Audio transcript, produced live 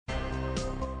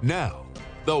Now,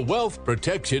 the Wealth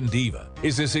Protection Diva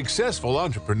is a successful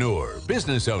entrepreneur,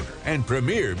 business owner, and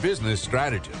premier business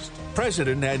strategist,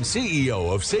 president and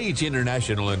CEO of Sage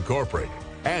International Incorporated,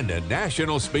 and a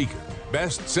national speaker,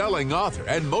 best-selling author,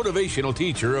 and motivational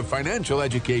teacher of financial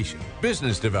education,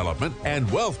 business development,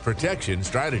 and wealth protection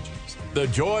strategies. The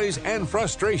joys and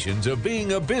frustrations of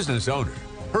being a business owner.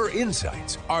 Her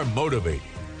insights are motivating,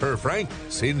 her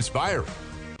frankness inspiring.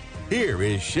 Here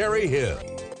is Cheri Hill.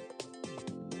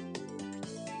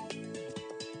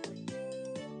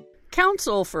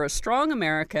 Council for a Strong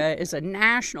America is a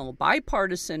national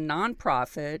bipartisan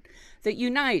nonprofit that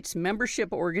unites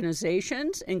membership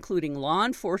organizations, including law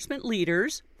enforcement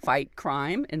leaders, fight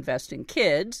crime, invest in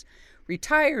kids,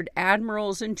 retired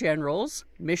admirals and generals,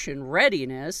 mission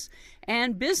readiness,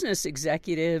 and business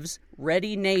executives,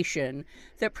 Ready Nation,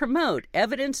 that promote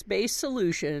evidence-based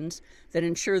solutions that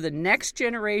ensure the next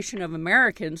generation of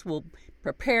Americans will be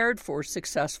prepared for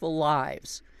successful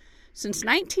lives. Since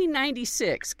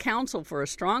 1996, Council for a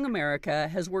Strong America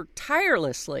has worked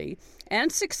tirelessly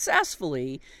and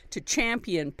successfully to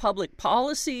champion public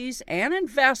policies and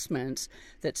investments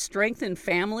that strengthen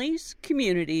families,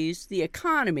 communities, the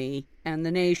economy, and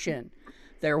the nation.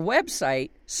 Their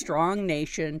website,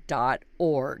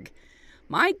 strongnation.org.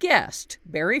 My guest,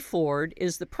 Barry Ford,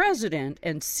 is the president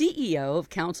and CEO of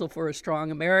Council for a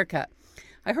Strong America.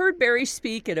 I heard Barry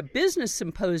speak at a business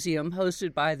symposium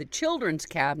hosted by the Children's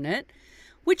Cabinet,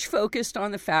 which focused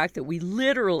on the fact that we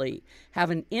literally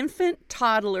have an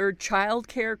infant-toddler child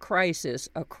care crisis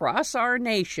across our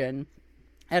nation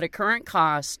at a current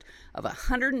cost of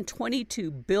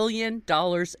 $122 billion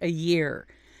a year.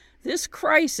 This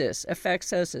crisis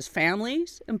affects us as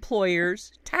families,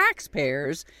 employers,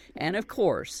 taxpayers, and, of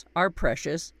course, our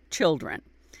precious children.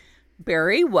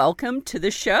 Barry, welcome to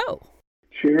the show.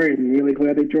 Cheri, I'm really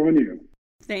glad to join you.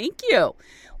 Thank you.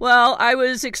 Well, I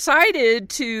was excited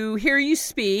to hear you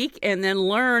speak and then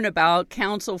learn about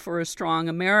Council for a Strong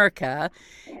America.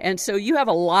 And so you have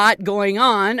a lot going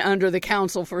on under the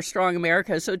Council for Strong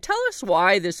America. So tell us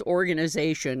why this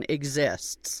organization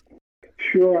exists.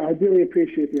 Sure, I really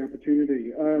appreciate the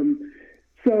opportunity.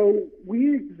 So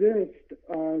we exist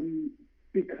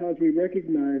because we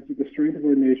recognize that the strength of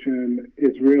our nation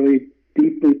is really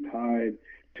deeply tied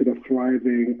to the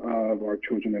thriving of our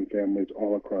children and families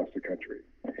all across the country.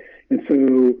 And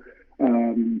so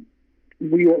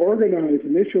we were organized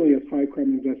initially as Fight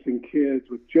Crime Invest in Kids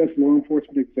with just law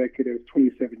enforcement executives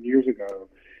 27 years ago.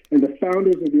 And the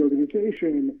founders of the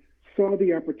organization saw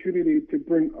the opportunity to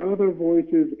bring other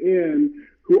voices in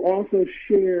who also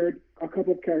shared a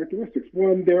couple of characteristics.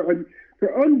 One, they're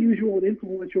unusual and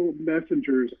influential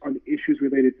messengers on issues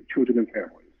related to children and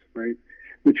families, right?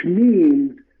 Which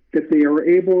means that they are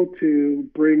able to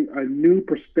bring a new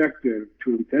perspective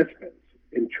to investments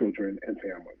in children and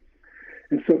families.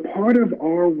 And so part of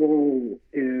our role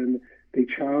in the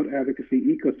child advocacy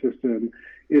ecosystem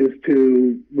is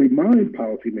to remind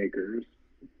policymakers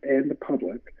and the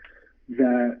public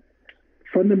that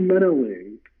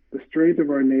fundamentally the strength of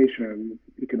our nation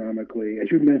economically,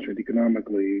 as you mentioned,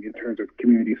 economically, in terms of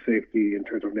community safety, in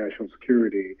terms of national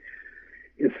security,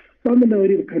 is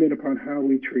fundamentally dependent upon how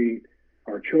we treat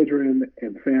our children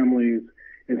and families,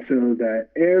 and so that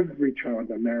every child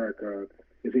in America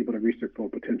is able to reach their full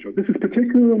potential. This is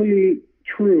particularly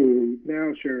true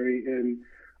now, Cheri, in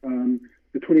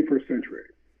the 21st century,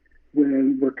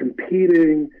 when we're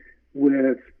competing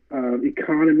with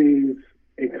economies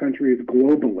and countries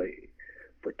globally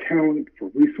for talent, for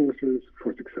resources,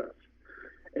 for success.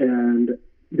 And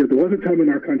there was a time in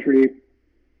our country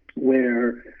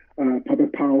where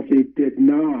public policy did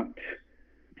not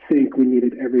think we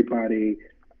needed everybody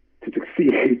to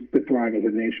succeed to thrive as a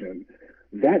nation.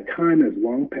 That time has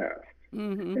long passed.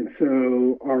 Mm-hmm. And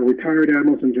so our retired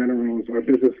admirals and generals, our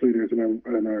business leaders,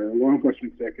 and our law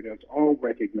enforcement executives all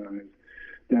recognize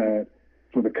that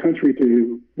for the country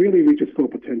to really reach its full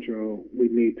potential, we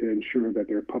need to ensure that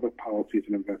there are public policies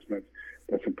and investments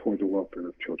that support the welfare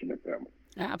of children and families.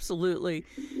 Absolutely.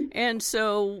 And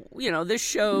so, this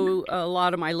show, a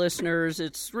lot of my listeners,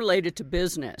 it's related to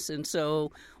business. And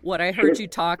so what I heard you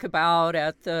talk about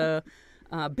at the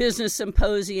Business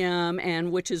Symposium,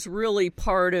 and which is really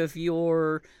part of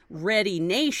your Ready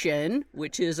Nation,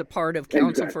 which is a part of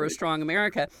Council for a Strong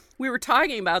America, we were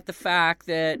talking about the fact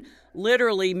that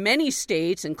literally many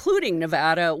states, including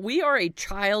Nevada, we are a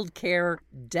child care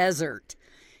desert.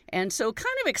 And so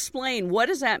kind of explain, what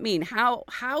does that mean? How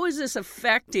is this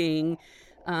affecting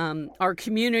our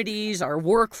communities, our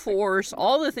workforce,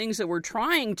 all the things that we're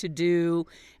trying to do,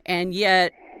 and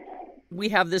yet we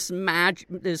have this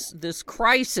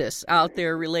crisis out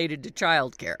there related to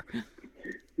childcare?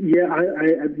 Yeah,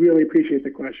 I really appreciate the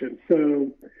question.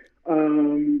 So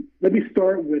let me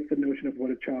start with the notion of what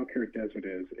a child care desert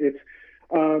is.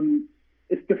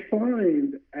 It's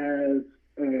defined as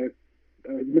a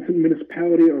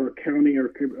municipality or a county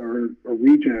or a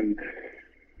region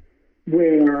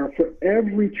where for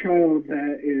every child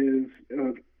that is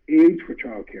of age for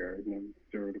child care,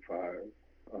 0 to 5,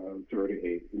 0 to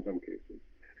 8 in some cases,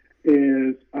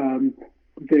 is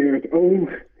there's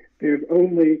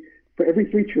only for every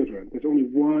 3 children, there's only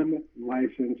 1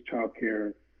 licensed child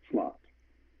care slot.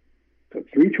 So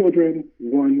 3 children,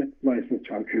 1 licensed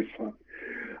child care slot.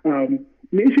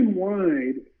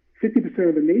 Nationwide, 50%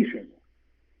 of the nation,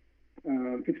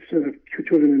 50% of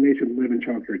children in the nation live in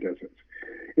child care deserts.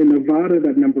 In Nevada,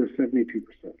 that number is 72%.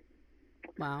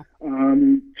 Wow.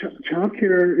 Child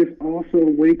care is also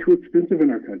way too expensive in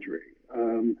our country.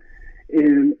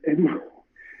 In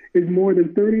more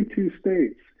than 32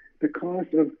 states, the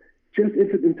cost of just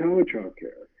infant and toddler child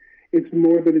care is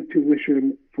more than the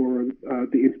tuition for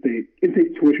the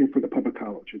in-state tuition for the public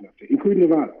college in that state, including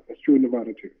Nevada. That's true in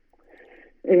Nevada too.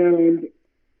 And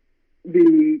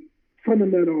the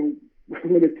fundamental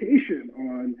limitation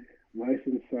on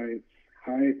licensed sites,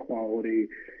 high quality,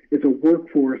 is a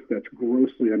workforce that's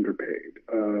grossly underpaid.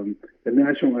 The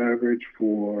national average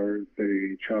for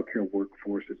the child care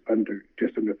workforce is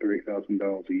just under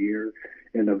 $30,000 a year.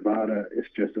 In Nevada, it's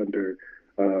just under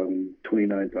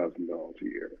 $29,000 a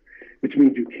year, which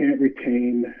means you can't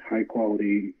retain high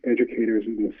quality educators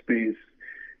in the space.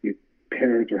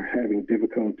 Parents are having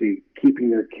difficulty keeping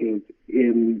their kids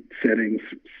in settings.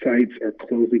 Sites are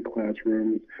closing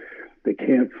classrooms. They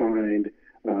can't find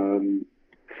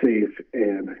safe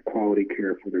and quality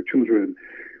care for their children,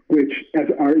 which, as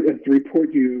the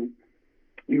report you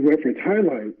reference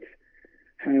highlights,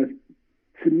 has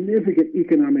significant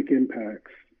economic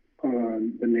impacts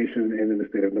on the nation and in the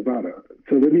state of Nevada.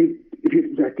 So let me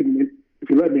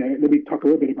talk a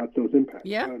little bit about those impacts.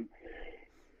 Yeah.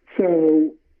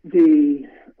 So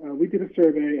we did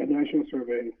a national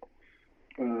survey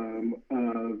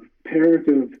of parents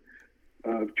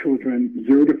of children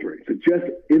 0 to 3, so just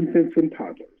infants and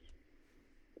toddlers,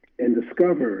 and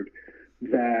discovered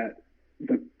that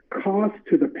the cost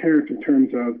to the parents in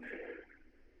terms of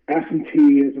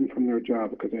absenteeism from their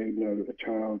job because they know that the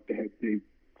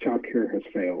child care has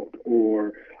failed,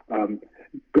 or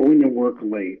going to work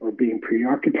late, or being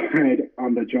preoccupied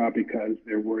on the job because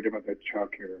they're worried about their child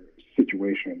care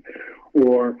situation,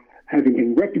 or having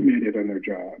been reprimanded on their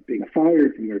job, being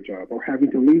fired from their job, or having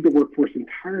to leave the workforce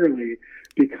entirely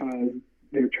because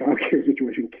their child care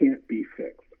situation can't be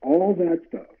fixed. All that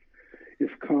stuff is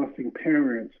costing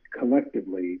parents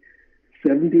collectively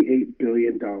 $78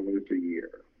 billion a year.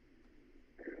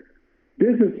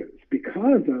 Businesses,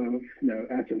 because of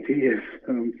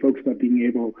absenteeism, folks not being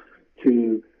able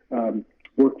to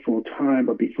work full time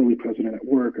or be fully present at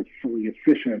work or fully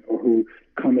efficient, or who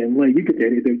come in late, you get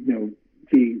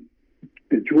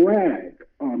the drag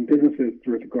on businesses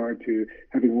with regard to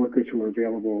having workers who are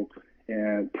available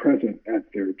and present at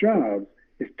their jobs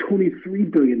is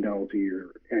 $23 billion a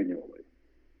year annually,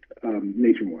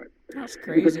 nationwide. That's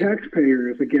crazy. For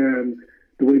taxpayers, again,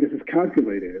 the way this is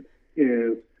calculated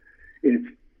is it's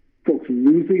folks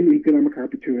losing the economic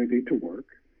opportunity to work,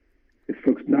 it's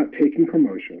folks not taking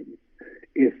promotions,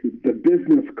 it's the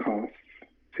business costs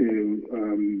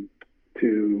to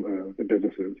the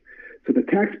businesses. So the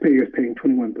taxpayer is paying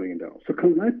 $21 billion. So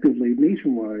collectively,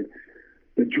 nationwide,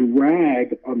 the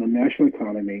drag on the national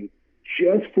economy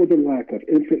just for the lack of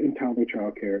infant and toddler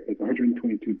child care is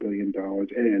 $122 billion. And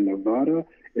in Nevada,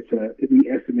 we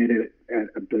estimate it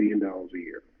at $1 billion a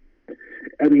year.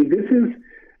 I mean,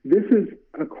 this is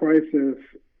a crisis,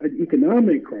 an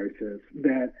economic crisis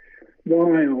that,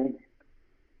 while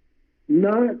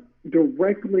not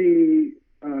directly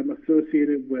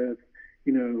associated with,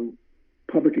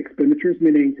 public expenditures,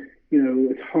 meaning,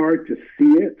 it's hard to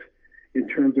see it in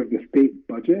terms of the state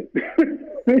budget.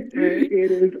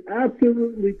 It is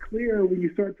absolutely clear when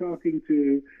you start talking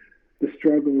to the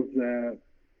struggles that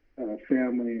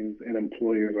families and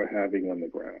employers are having on the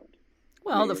ground.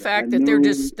 Well, the fact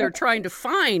that they're trying to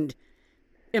find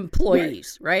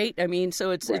employees, right? I mean,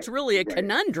 so it's really a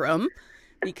conundrum,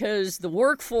 because the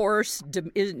workforce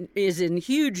is in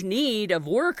huge need of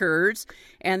workers,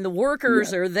 and the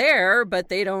workers are there, but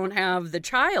they don't have the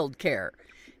child care.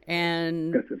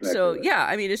 And so,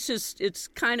 I mean, it's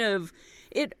kind of,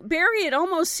 Barry, it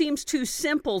almost seems too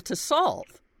simple to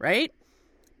solve, right?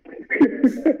 I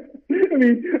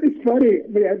mean, it's funny.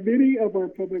 Many of our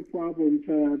public problems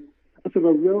have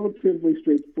a relatively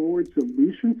straightforward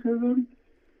solution to them,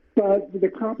 But the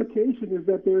complication is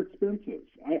that they're expensive.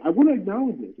 I want to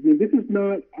acknowledge this. I mean, this is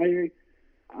not. I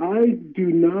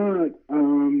do not.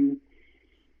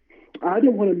 I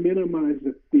don't want to minimize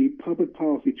the public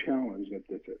policy challenge that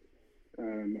this is,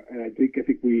 and I think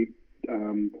we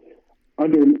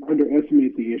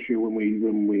underestimate the issue when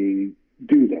we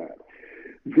do that.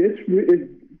 This is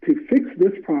to fix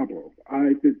this problem.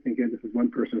 Again, this is one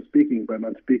person speaking, but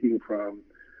I'm speaking from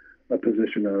a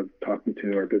position of talking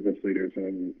to our business leaders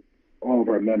and all of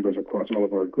our members across all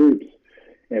of our groups,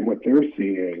 and what they're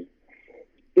seeing.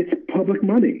 It's public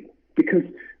money, because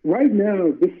right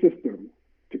now this system,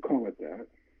 to call it that,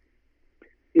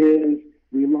 is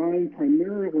relying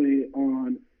primarily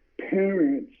on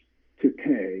parents to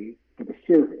pay for the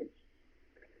service,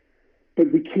 but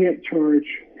we can't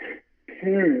charge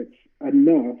parents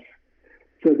enough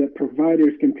so that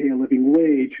providers can pay a living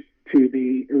wage to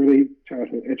the early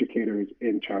childhood educators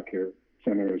in child care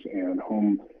centers and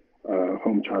home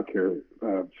child care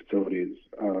facilities,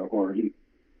 or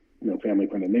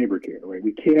family-friendly neighbor care. Right?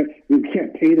 We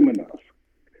can't pay them enough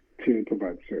to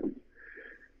provide service.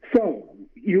 So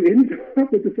you end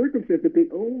up with the circumstance that the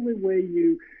only way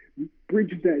you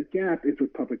bridge that gap is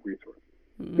with public resources.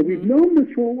 Mm-hmm. So we've known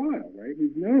this for a while, right?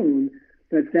 We've known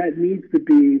that needs to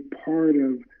be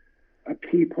a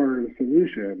key part of the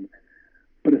solution,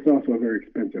 but it's also a very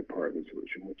expensive part of the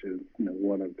solution, which is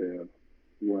one of the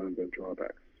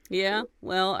drawbacks. Yeah,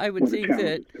 well, I would think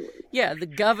that, the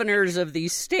governors of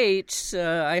these states,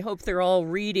 I hope they're all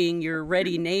reading your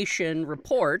Ready Nation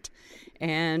report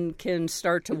and can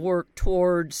start to work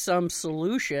towards some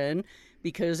solution,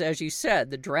 because, as you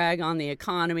said, the drag on the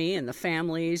economy and the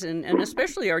families and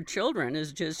especially our children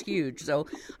is just huge. So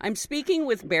I'm speaking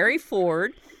with Barry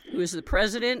Ford, who is the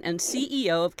president and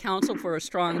CEO of Council for a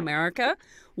Strong America.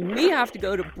 We have to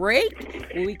go to break.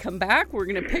 When we come back, we're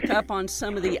going to pick up on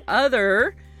some of the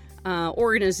other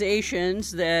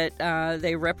organizations that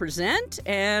they represent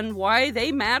and why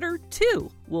they matter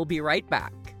too. We'll be right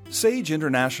back. Sage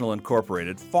International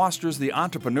Incorporated fosters the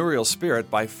entrepreneurial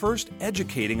spirit by first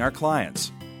educating our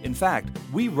clients. In fact,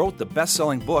 we wrote the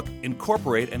best-selling book,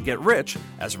 Incorporate and Get Rich,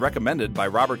 as recommended by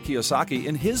Robert Kiyosaki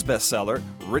in his bestseller,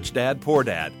 Rich Dad, Poor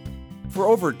Dad. For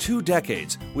over 2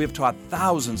 decades, we have taught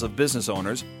thousands of business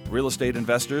owners, real estate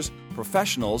investors,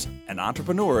 professionals, and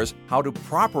entrepreneurs how to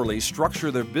properly structure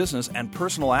their business and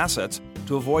personal assets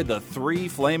to avoid the 3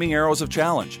 flaming arrows of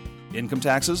challenge: income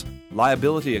taxes,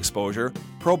 liability exposure,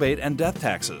 probate, and death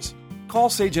taxes. Call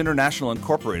Sage International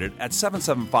Incorporated at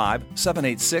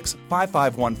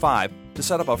 775-786-5515 to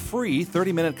set up a free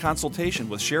 30-minute consultation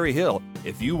with Cheri Hill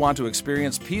if you want to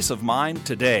experience peace of mind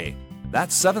today.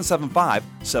 That's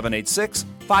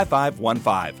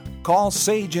 775-786-5515. Call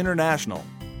Sage International.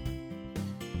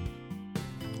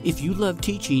 If you love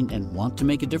teaching and want to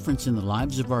make a difference in the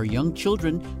lives of our young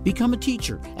children, become a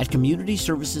teacher at Community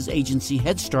Services Agency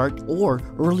Head Start or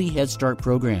Early Head Start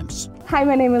programs. Hi,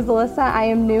 my name is Alyssa. I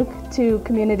am new to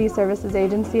Community Services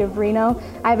Agency of Reno.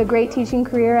 I have a great teaching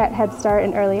career at Head Start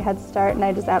and Early Head Start, and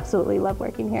I just absolutely love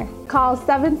working here. Call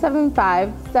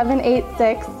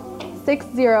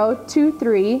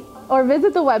 775-786-6023 or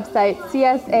visit the website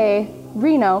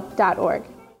csareno.org.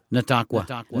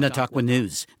 Natakwa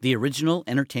News, the original,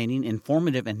 entertaining,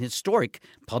 informative, and historic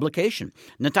publication.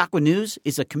 Natakwa News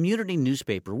is a community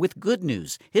newspaper with good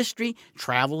news, history,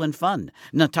 travel, and fun.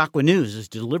 Natakwa News is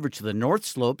delivered to the North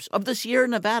Slopes of the Sierra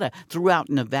Nevada throughout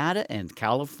Nevada and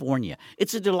California.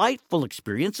 It's a delightful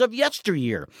experience of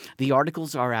yesteryear. The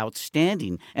articles are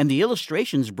outstanding, and the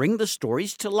illustrations bring the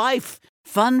stories to life.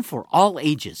 Fun for all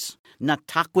ages.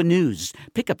 Natakwa News.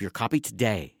 Pick up your copy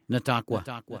today. Natakwa.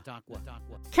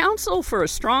 Council for a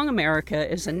Strong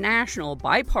America is a national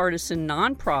bipartisan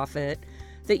nonprofit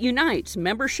that unites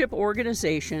membership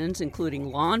organizations,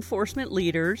 including law enforcement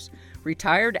leaders,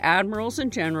 retired admirals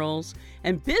and generals,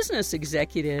 and business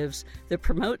executives that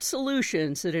promote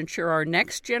solutions that ensure our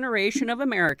next generation of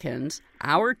Americans,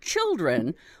 our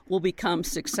children, will become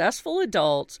successful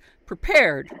adults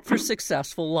prepared for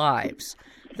successful lives.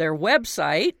 Their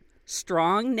website,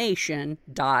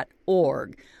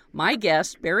 strongnation.org. My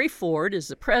guest, Barry Ford, is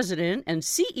the president and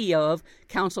CEO of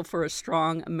Council for a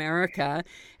Strong America,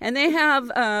 and they have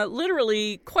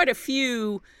literally quite a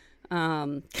few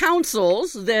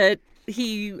councils that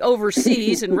he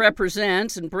oversees and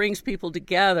represents and brings people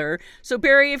together. So,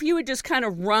 Barry, if you would just kind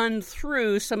of run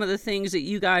through some of the things that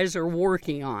you guys are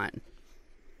working on.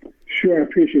 Sure, I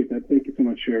appreciate that. Thank you so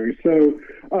much, Cheri. So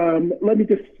let me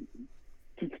just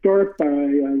start by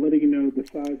letting you know the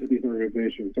size of these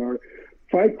organizations. Our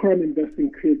Fight Crime Investing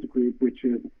Kids group, which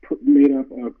is made up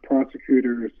of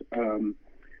prosecutors,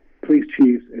 police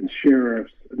chiefs and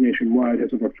sheriffs nationwide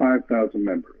has over 5,000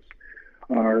 members.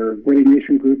 Our Ready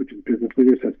Nation group, which is business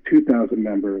leaders, has 2,000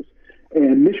 members.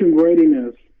 And Mission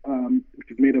Readiness,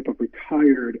 which is made up of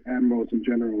retired admirals and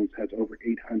generals, has over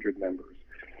 800 members.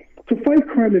 So Fight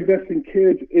Crime, Invest in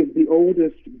Kids is the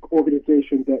oldest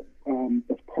organization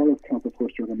that's part of Council for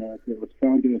Strong America. It was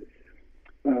founded,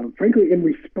 frankly, in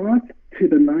response to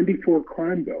the '94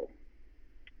 crime bill.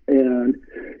 And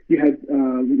you had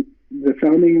the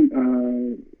founding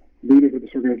leaders of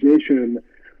this organization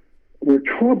were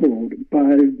troubled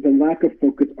by the lack of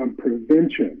focus on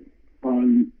prevention,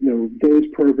 on those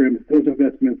programs, those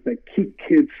investments that keep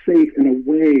kids safe and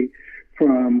away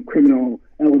from criminal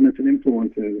elements and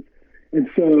influences. And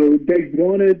so they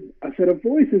wanted a set of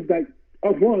voices that,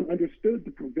 one, understood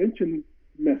the prevention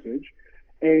message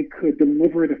and could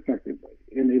deliver it effectively.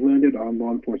 And they landed on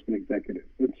law enforcement executives.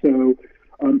 And so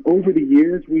over the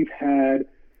years, we've had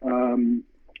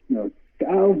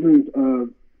thousands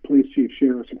of police chiefs,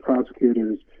 sheriffs, and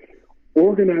prosecutors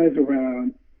organize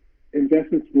around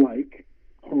investments like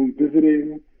home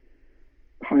visiting,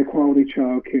 high-quality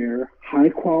childcare,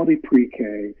 high-quality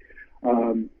pre-K,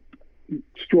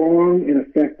 strong and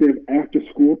effective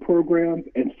after-school programs,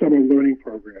 and summer learning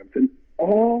programs. And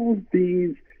all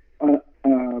these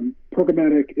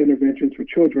programmatic interventions for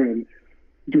children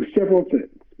do several things.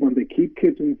 One, they keep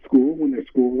kids in school when they're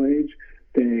school age.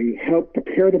 They help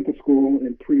prepare them for school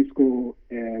in preschool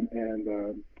and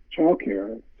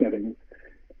childcare settings.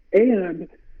 And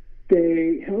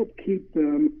they help keep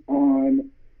them on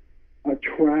a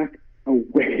track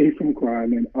away from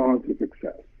crime and on to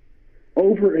success.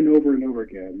 Over and over and over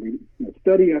again,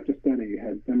 study after study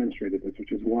has demonstrated this,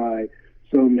 which is why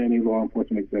so many law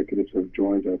enforcement executives have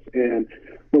joined us. And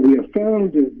what we have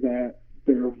found is that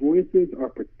their voices are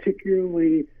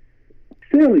particularly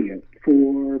salient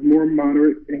for more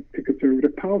moderate to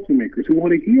conservative policymakers who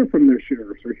want to hear from their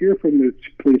sheriffs or hear from the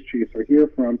police chiefs or hear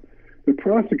from the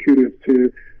prosecutors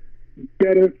to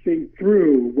better think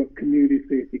through what community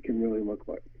safety can really look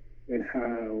like and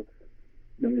how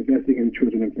investing in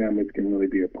children and families can really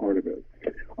be a part of it.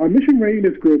 Our Mission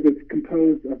Readiness group is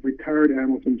composed of retired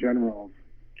admirals and generals,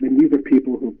 and these are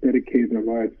people who've dedicated their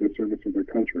lives to the service of their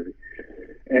country.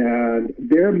 And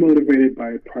they're motivated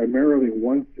by primarily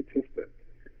one statistic,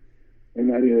 and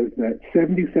that is that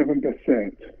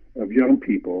 77% of young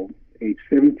people aged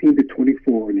 17 to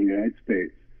 24 in the United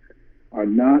States are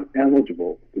not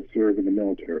eligible to serve in the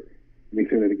military. Let me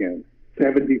say that again,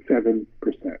 77%.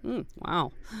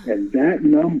 Wow. And that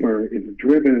number is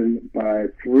driven by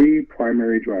three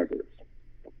primary drivers.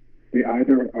 They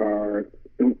either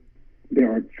they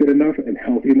aren't fit enough and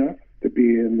healthy enough to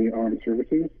be in the armed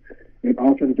services, and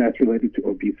often that's related to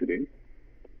obesity,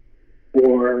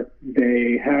 or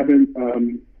they haven't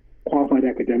qualified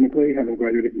academically, haven't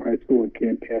graduated from high school and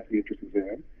can't pass the entrance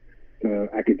exam. So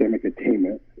academic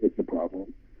attainment is the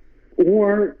problem.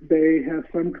 Or they have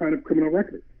some kind of criminal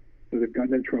record, so they've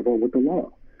gotten in trouble with the law.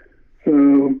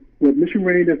 So what Mission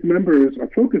Readiness members are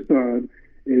focused on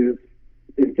is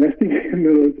investing in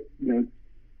those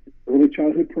early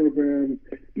childhood programs,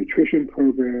 nutrition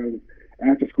programs,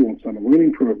 after-school and summer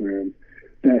learning programs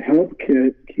that help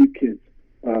keep kids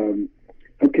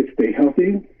stay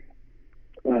healthy,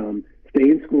 stay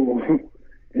in school,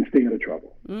 and stay out of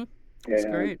trouble. That's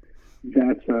great.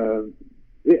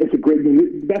 It's a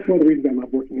great. That's one of the reasons I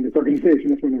love working in this organization.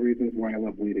 That's one of the reasons why I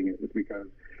love leading it, is because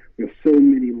we have so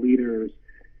many leaders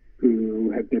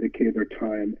who have dedicated their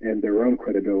time and their own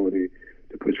credibility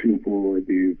to pushing forward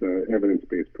these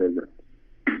evidence-based programs.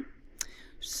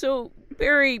 So,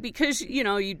 Barry, because,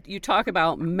 you talk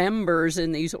about members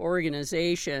in these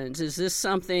organizations, is this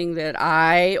something that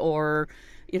I or,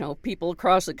 people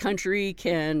across the country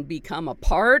can become a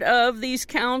part of these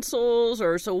councils?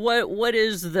 Or so what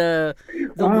is the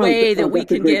way that we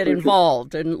can get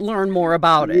involved and learn more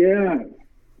about it?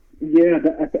 Yeah,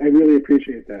 I really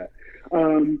appreciate that.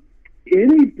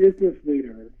 Any business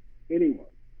leader, anyone,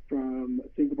 from a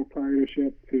single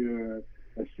proprietorship to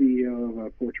a CEO of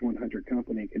a Fortune 100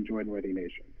 company, can join Ready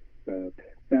Nation. So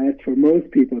that's, for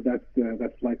most people,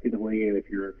 that's likely the way in if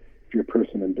you're a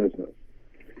person in business.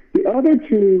 The other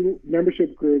two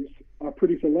membership groups are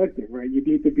pretty selective, right? You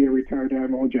need to be a retired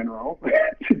admiral general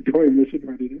to join Mission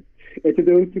Readiness. And to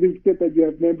the extent that you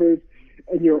have members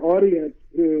in your audience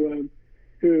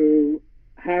who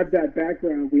have that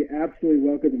background, we absolutely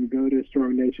welcome them. Go to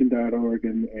strongnation.org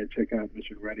and check out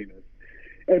Mission Readiness.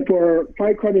 And for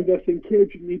Fight Crime, Invest in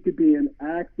Kids, you need to be an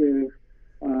active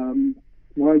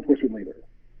law enforcement leader,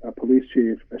 a police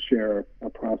chief, a sheriff, a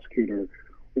prosecutor,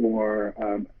 or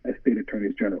a state attorney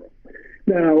general.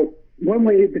 Now, one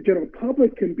way the general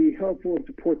public can be helpful and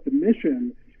support the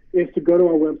mission is to go to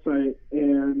our website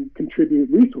and contribute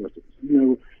resources.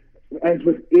 As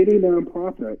with any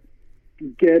nonprofit,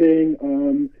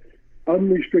 getting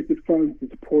unrestricted funds to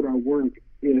support our work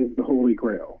is the holy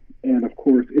grail. And of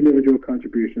course, individual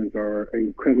contributions are an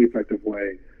incredibly effective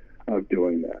way of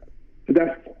doing that. So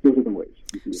those are the ways.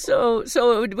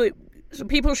 So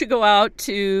people should go out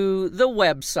to the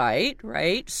website,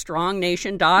 right?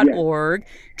 strongnation.org,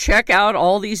 check out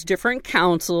all these different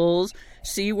councils,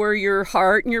 see where your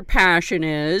heart and your passion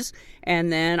is,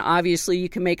 and then obviously you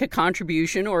can make a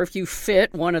contribution, or if you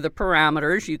fit one of the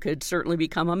parameters, you could certainly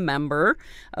become a member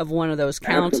of one of those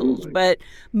councils. Absolutely. But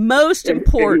most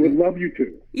important... And we would love you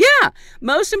to. Yeah,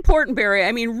 most important, Barry,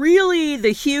 I mean, really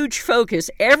the huge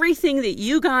focus, everything that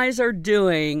you guys are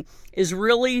doing is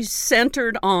really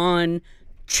centered on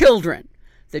children.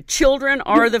 The children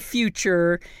are the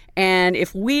future, and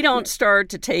if we don't start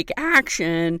to take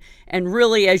action and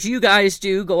really, as you guys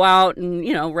do, go out and,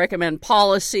 recommend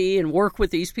policy and work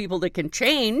with these people that can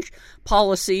change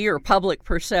policy or public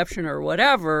perception or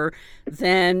whatever,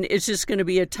 then it's just going to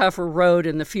be a tougher road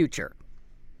in the future.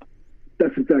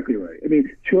 That's exactly right. I mean,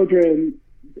 children,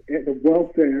 the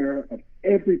welfare of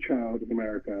every child in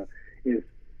America is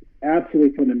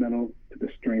absolutely fundamental to the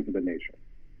strength of the nation.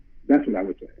 That's what I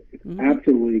would say. It's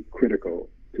absolutely critical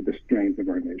to the strength of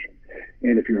our nation.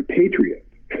 And if you're a patriot,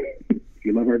 if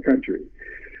you love our country,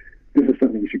 this is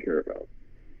something you should care about.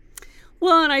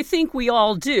 Well, and I think we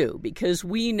all do, because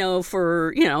we know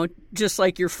for, just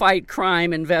like your fight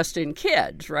crime, invest in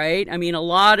kids, right? I mean, a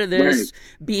lot of this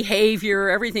behavior,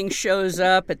 everything shows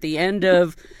up at the end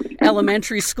of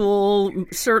elementary school,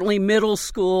 certainly middle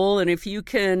school. And if you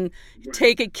can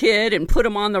take a kid and put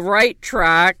them on the right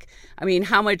track, I mean,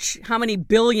 how many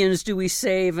billions do we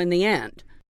save in the end?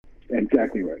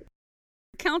 Exactly right.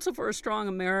 Council for a Strong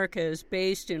America is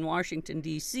based in Washington,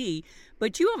 D.C.,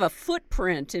 but you have a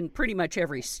footprint in pretty much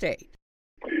every state.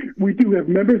 We do have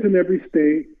members in every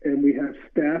state, and we have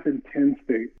staff in 10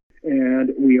 states.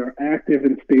 And we are active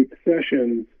in state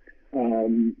sessions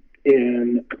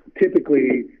in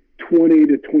typically 20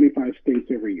 to 25 states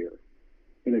every year.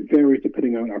 And it varies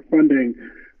depending on our funding,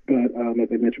 but as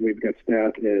I mentioned, we've got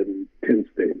staff in 10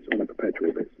 states on a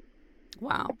perpetual basis.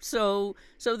 Wow. So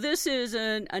this is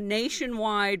a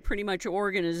nationwide pretty much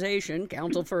organization,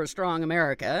 Council for a Strong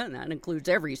America, and that includes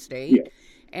every state. Yeah.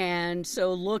 And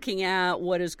so looking at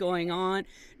what is going on,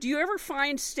 do you ever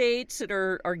find states that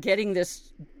are getting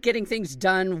things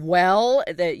done well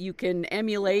that you can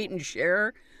emulate and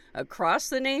share across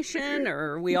the nation,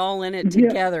 or are we all in it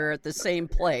together at the same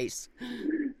place?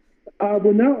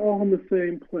 We're not all in the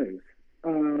same place.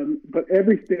 But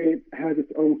every state has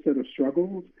its own set of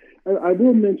struggles. I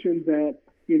will mention that,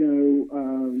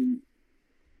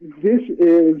 this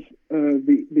is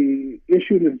the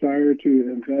issue and desire to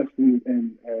invest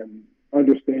and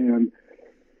understand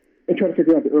and try to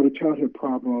figure out the early childhood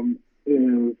problem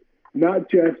is not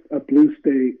just a blue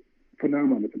state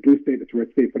phenomenon. It's a blue state, it's a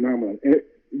red state phenomenon.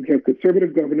 We have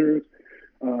conservative governors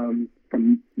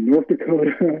from North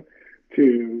Dakota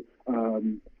to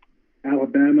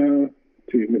Alabama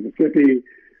to Mississippi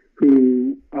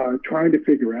who are trying to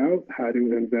figure out how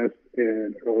to invest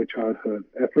in early childhood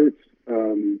efforts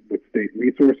with state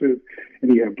resources.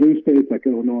 And you have blue states like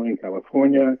Illinois and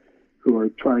California who are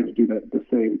trying to do the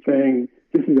same thing.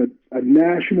 This is a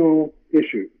national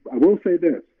issue. I will say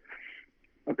this.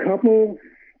 There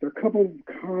are a couple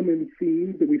common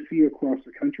themes that we see across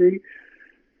the country.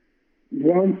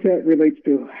 One set relates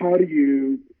to how do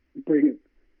you bring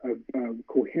a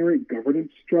coherent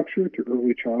governance structure to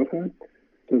early childhood.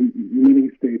 So many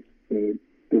states, the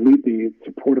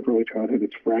support of early childhood is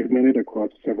fragmented across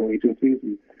several agencies,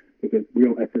 and there's a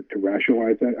real effort to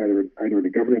rationalize that either in the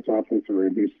governance office or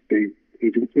in the state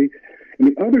agency. And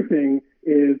the other thing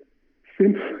is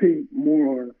simply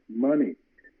more money.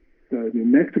 So New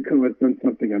Mexico has done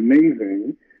something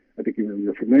amazing. I think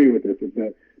you're familiar with this, is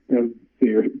that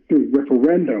through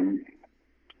referendum,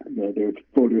 their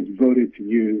voters voted to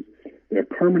use their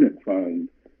permanent fund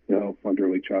to help fund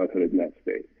early childhood in that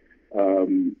state.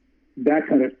 That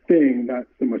kind of thing, not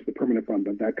so much the permanent fund,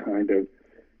 but that kind of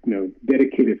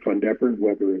dedicated fund effort,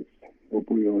 whether it's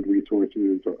opioid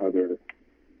resources or other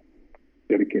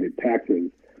dedicated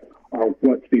taxes, are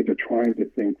what states are trying to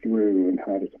think through and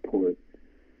how to support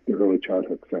the early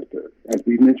childhood sector. As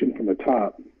we mentioned from the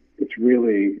top, it's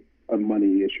really a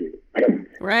money issue.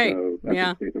 Right. So that's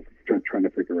what states are trying to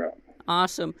figure out.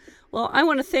 Awesome. Well, I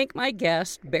want to thank my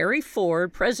guest, Barry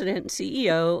Ford, President and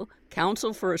CEO,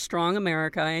 Council for a Strong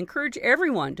America. I encourage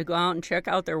everyone to go out and check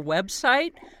out their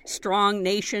website,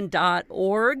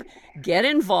 strongnation.org. Get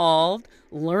involved,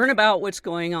 learn about what's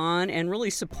going on, and really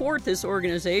support this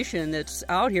organization that's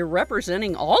out here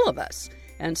representing all of us.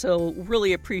 And so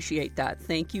really appreciate that.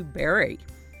 Thank you, Barry.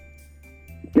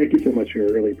 Thank you so much,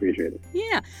 Cheri. Really appreciate it.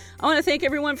 Yeah. I want to thank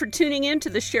everyone for tuning in to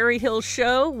the Cheri Hill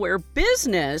Show, where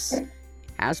business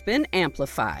has been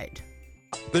amplified.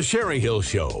 The Cheri Hill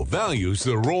Show values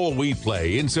the role we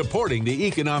play in supporting the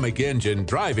economic engine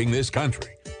driving this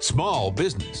country. Small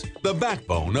business, the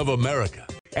backbone of America.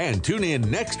 And tune in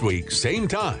next week, same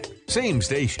time, same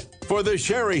station, for the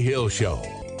Cheri Hill Show.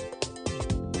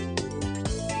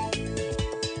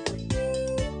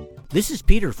 This is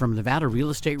Peter from Nevada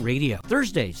Real Estate Radio.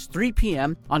 Thursdays, 3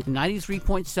 p.m. on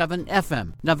 93.7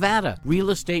 FM, Nevada Real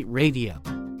Estate Radio.